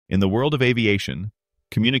In the world of aviation,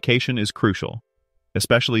 communication is crucial,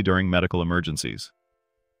 especially during medical emergencies.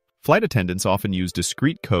 Flight attendants often use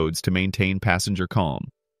discrete codes to maintain passenger calm.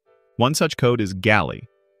 One such code is galley.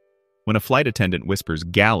 When a flight attendant whispers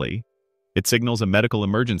galley, it signals a medical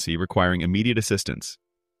emergency requiring immediate assistance.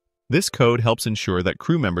 This code helps ensure that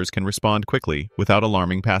crew members can respond quickly without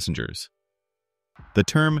alarming passengers. The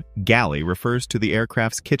term galley refers to the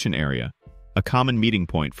aircraft's kitchen area, a common meeting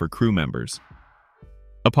point for crew members.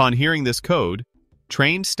 Upon hearing this code,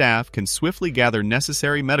 trained staff can swiftly gather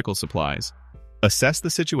necessary medical supplies, assess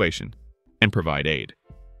the situation, and provide aid.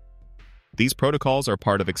 These protocols are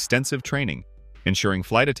part of extensive training, ensuring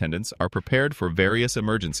flight attendants are prepared for various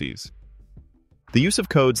emergencies. The use of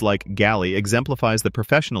codes like galley exemplifies the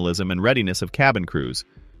professionalism and readiness of cabin crews,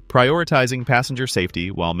 prioritizing passenger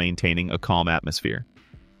safety while maintaining a calm atmosphere.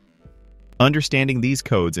 Understanding these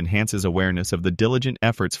codes enhances awareness of the diligent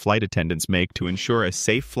efforts flight attendants make to ensure a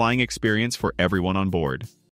safe flying experience for everyone on board.